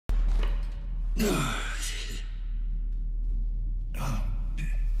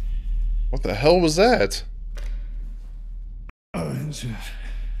What the hell was that? It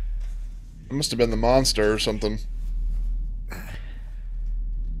must have been the monster or something.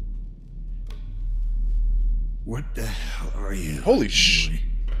 What the hell are you? Holy sh...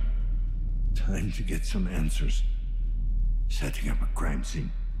 Time to get some answers. Setting up a crime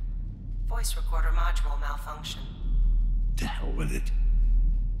scene. Voice recorder module malfunction. To hell with it.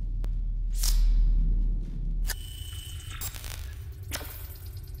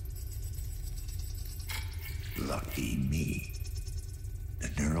 Lucky me. The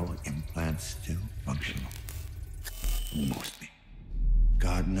neural implant's still functional. Mostly.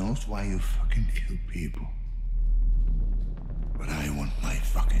 God knows why you fucking kill people. But I want my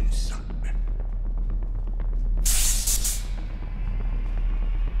fucking son back.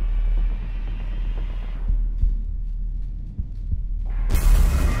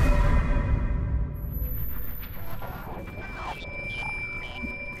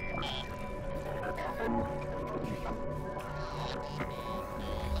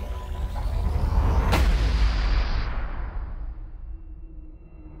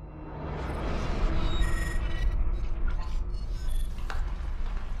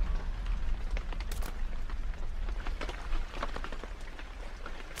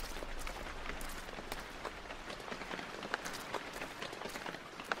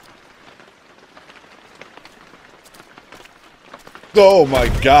 Oh my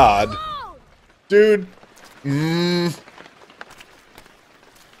god. Dude.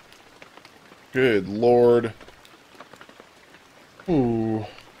 Good lord. Ooh.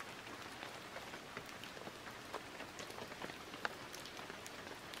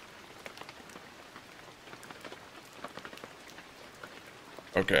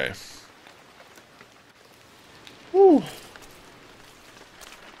 Okay. Ooh.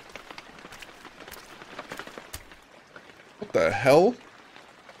 What the hell?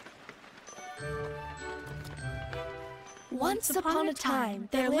 Once upon a time,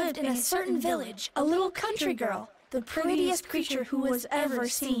 there lived in a certain village a little country girl, the prettiest creature who was ever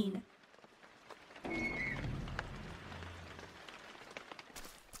seen.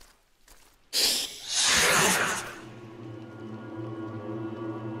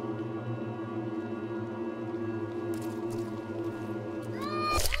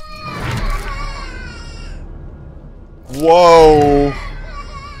 Whoa.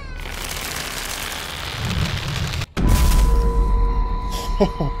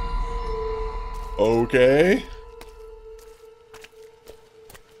 Okay.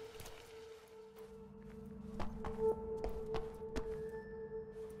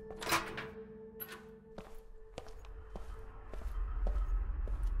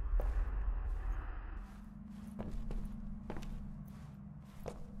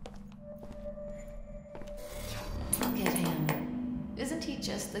 Look at him. Isn't he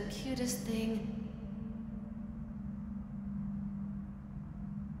just the cutest thing?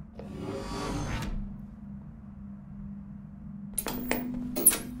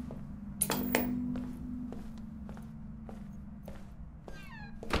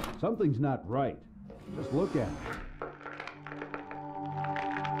 Something's not right. Just look at it.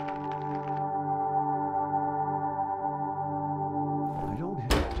 I don't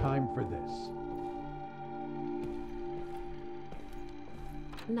have time for this.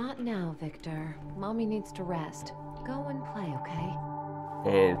 Not now, Victor. Mommy needs to rest. Go and play, okay?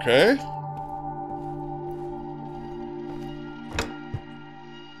 Okay.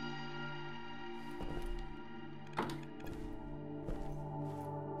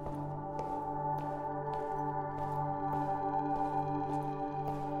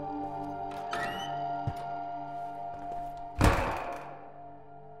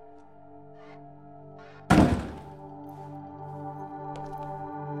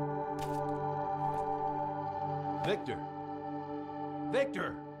 Victor!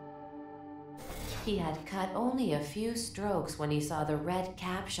 Victor! He had cut only a few strokes when he saw the red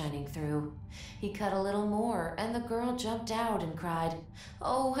cap shining through. He cut a little more, and the girl jumped out and cried,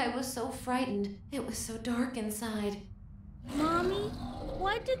 "Oh, I was so frightened. It was so dark inside." Mommy,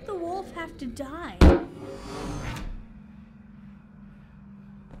 why did the wolf have to die?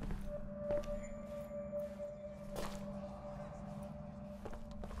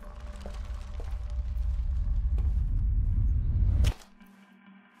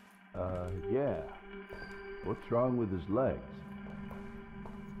 Yeah. What's wrong with his legs?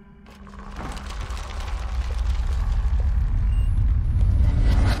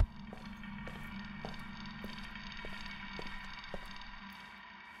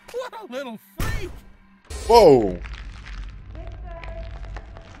 What a little freak! Whoa.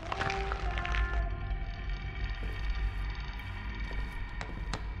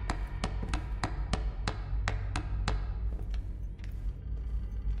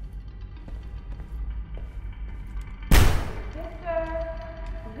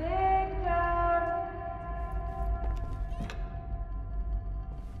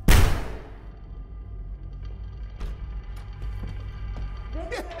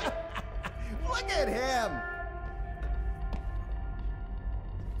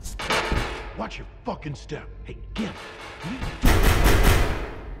 Watch your fucking step. Hey, get him.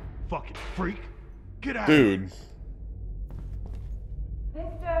 Fucking freak. Get out. Dude.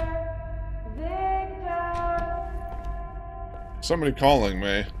 Victor! Victor! Somebody calling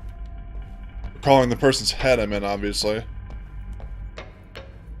me. Calling the person's head I'm in, obviously.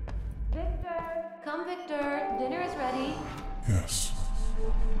 Victor! Come, Victor. Dinner is ready. Yes.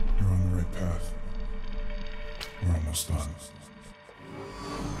 You're on the right path. We're almost done.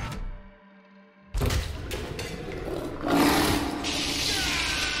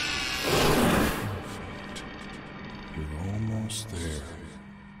 You're almost there.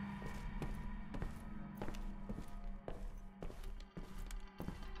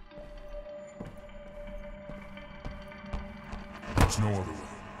 There's no other way.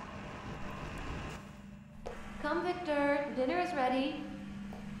 Come, Victor. Dinner is ready.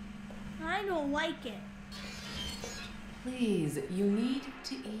 I don't like it. Please, you need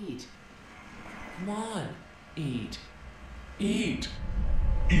to eat. Come on, eat. Eat.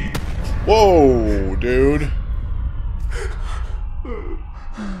 Whoa, dude.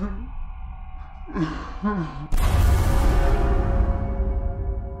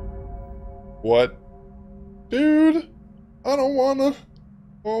 What? Dude, I don't wanna.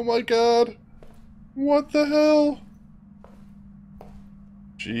 Oh my god. What the hell?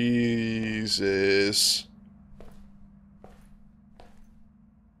 Jesus.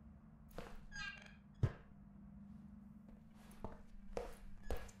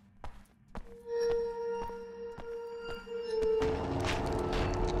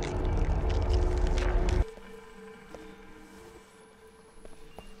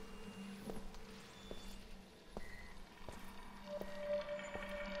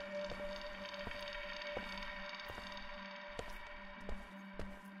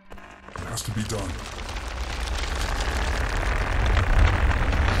 Has to be done.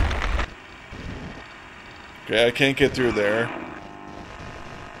 Okay, I can't get through there.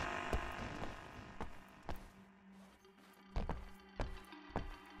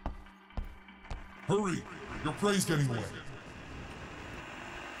 Hurry! Your prey's getting away.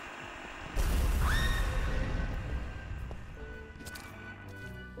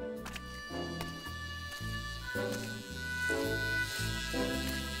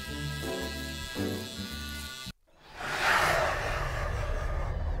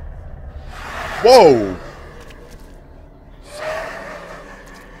 Whoa!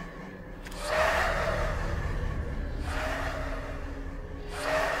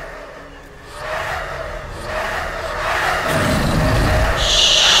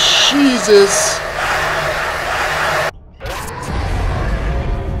 Jesus!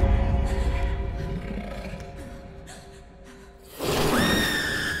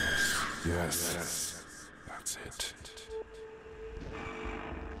 Yes. That's it.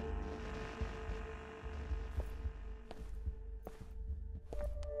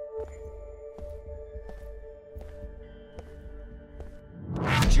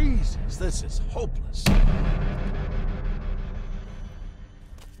 Jesus, this is hopeless.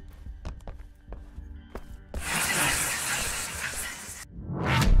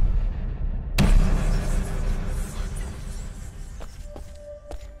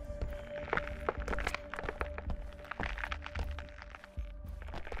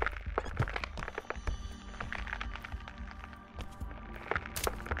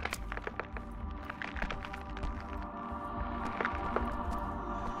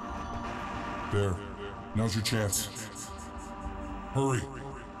 There. Now's your chance. Hurry.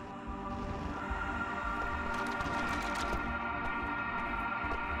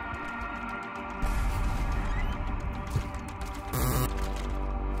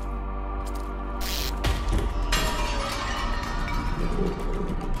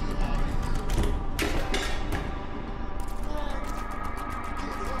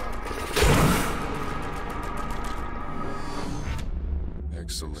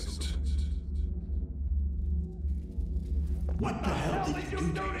 Excellent. What the hell did you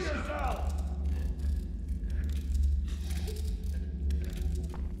do to yourself?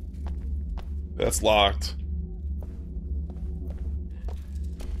 That's locked.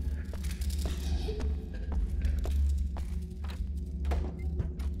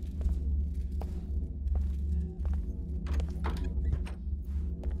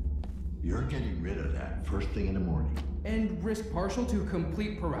 You're getting rid of that first thing in the morning. And risk partial to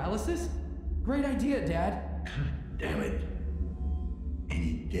complete paralysis? Great idea, Dad. God damn it. And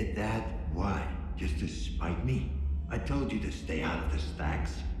you did that? Why? Just to spite me? I told you to stay out of the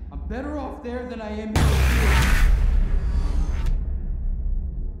stacks. I'm better off there than I am here.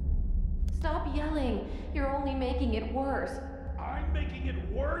 Stop yelling. You're only making it worse. I'm making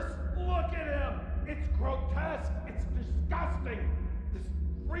it worse? Look at him! It's grotesque! It's disgusting! This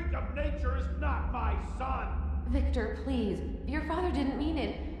freak of nature is not my son! Victor, please. Your father didn't mean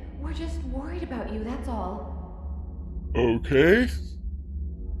it. We're just worried about you, that's all. Okay.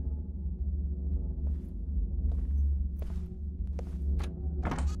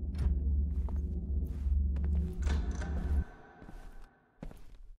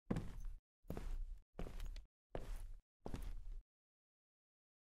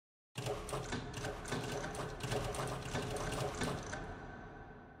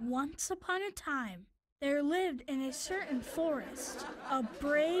 Once upon a time, there lived in a certain forest a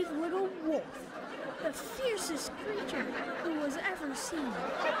brave little wolf, the fiercest creature who was ever seen.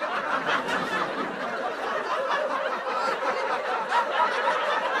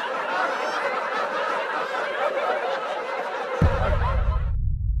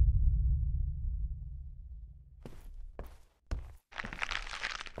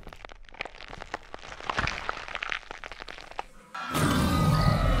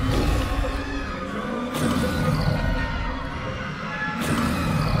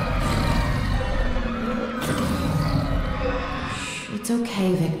 It's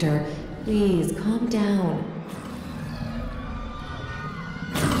okay, Victor. Please, calm down.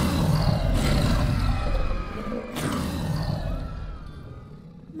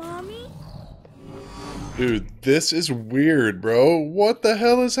 Mommy? Dude, this is weird, bro. What the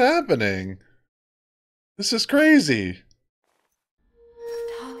hell is happening? This is crazy.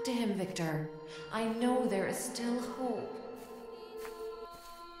 Talk to him, Victor. I know there is still hope.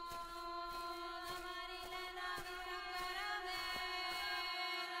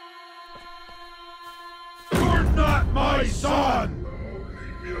 You're not my son!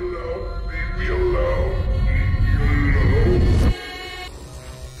 Leave me alone. Leave me alone. Leave me alone.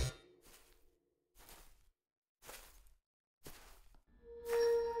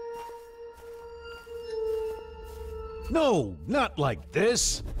 No, not like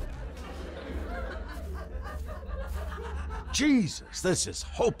this. Jesus, this is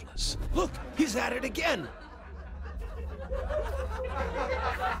hopeless. Look, he's at it again.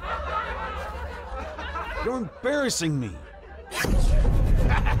 You're embarrassing me.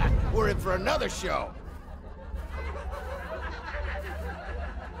 We're in for another show.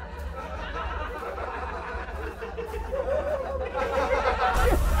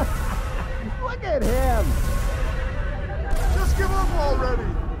 Look at him! Just give up already!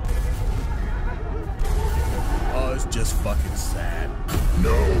 Oh, it's just fucking sad.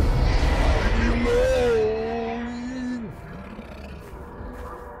 No. Leave me alone.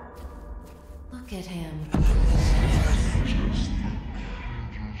 Look at him.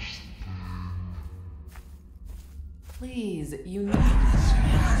 Please, you need...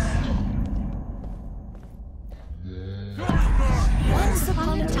 Once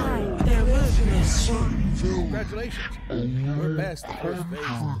upon a time, there lived in a certain Congratulations. We're past the first phase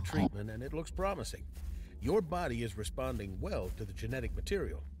of the treatment and it looks promising. Your body is responding well to the genetic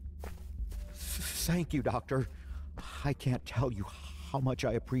material. Thank you, Doctor. I can't tell you how much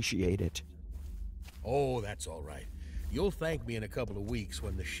I appreciate it. Oh, that's all right. You'll thank me in a couple of weeks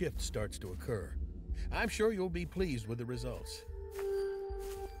when the shift starts to occur. I'm sure you'll be pleased with the results.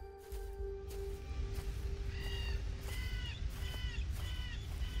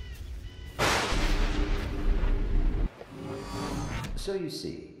 So you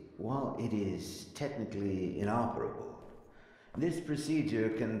see, while it is technically inoperable, this procedure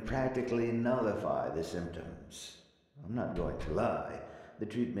can practically nullify the symptoms. I'm not going to lie, the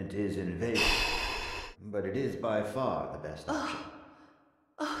treatment is invasive, but it is by far the best option.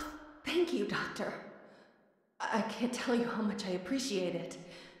 Oh, thank you, Doctor. I can't tell you how much I appreciate it.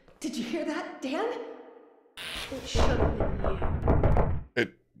 Did you hear that, Dan? It should have been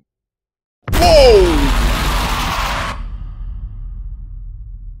you. Whoa!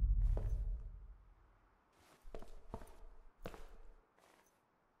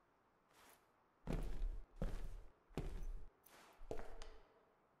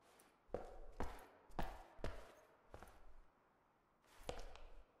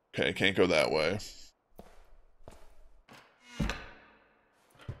 Okay, can't go that way.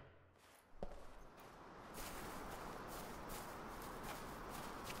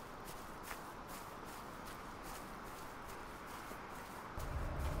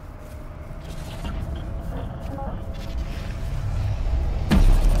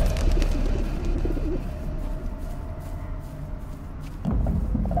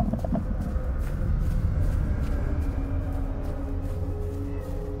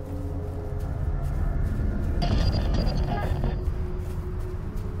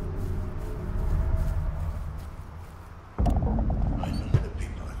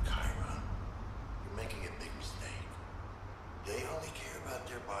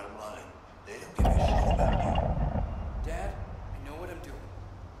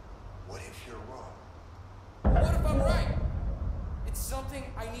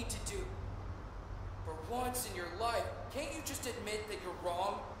 I need to do. For once in your life, can't you just admit that you're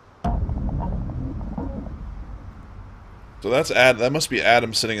wrong? So that's that must be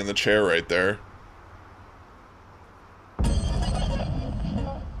Adam sitting in the chair right there.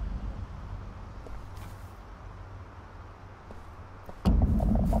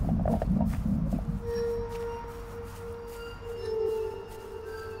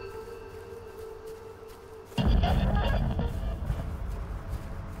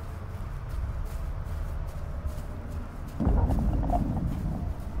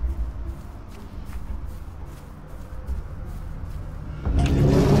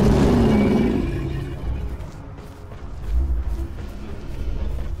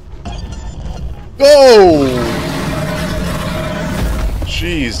 Go!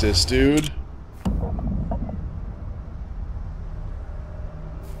 Jesus, dude.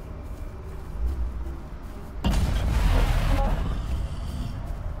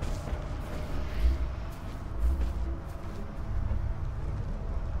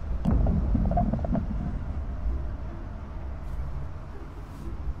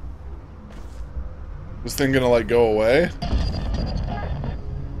 This thing gonna like go away?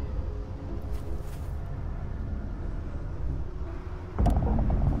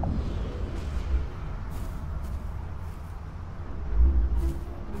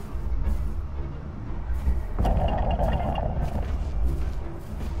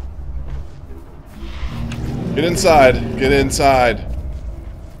 Get inside. Get inside.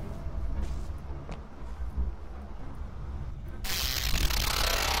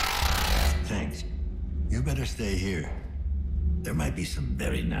 Thanks. You better stay here. There might be some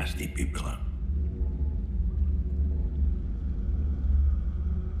very nasty people out.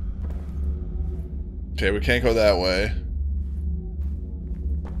 Okay, we can't go that way.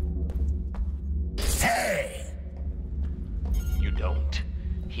 Hey! You don't.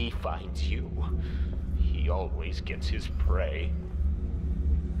 He finds you. He always gets his prey.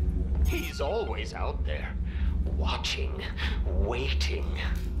 He's always out there, watching, waiting.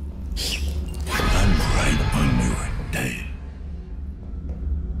 I'm right on you, Dave.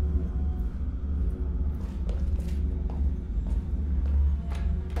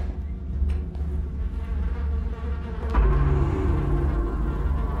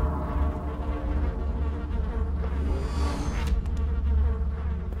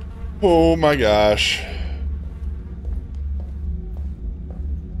 Oh my gosh.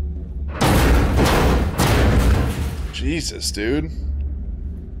 Jesus, dude.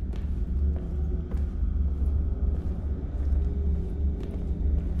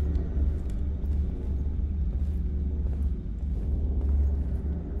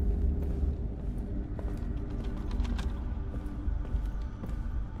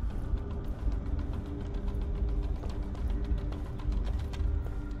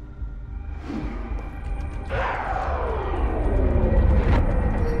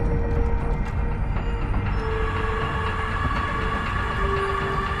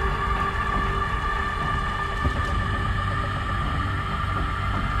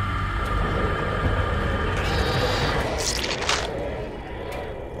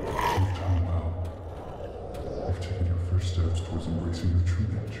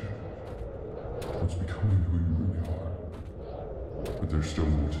 There's still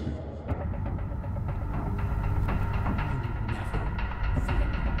more to do.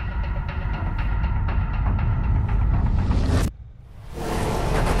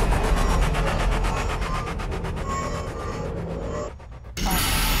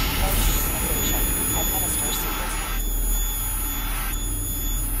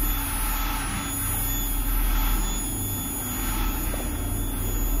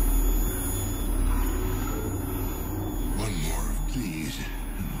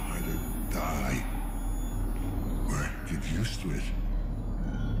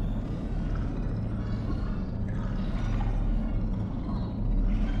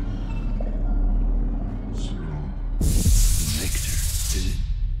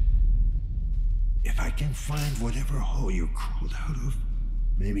 Find whatever hole you crawled out of.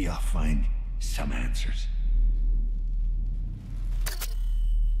 Maybe I'll find some answers.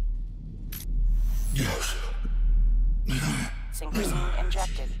 Yes. Synchrozyme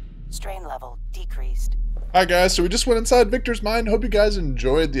injected. Strain level decreased. Alright guys, so we just went inside Victor's mind. Hope you guys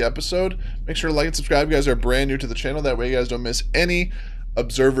enjoyed the episode. Make sure to like and subscribe if you guys are brand new to the channel. That way you guys don't miss any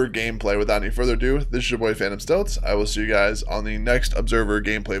Observer gameplay. Without any further ado, this is your boy Phantom Stilts. I will see you guys on the next Observer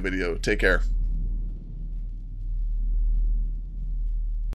gameplay video. Take care.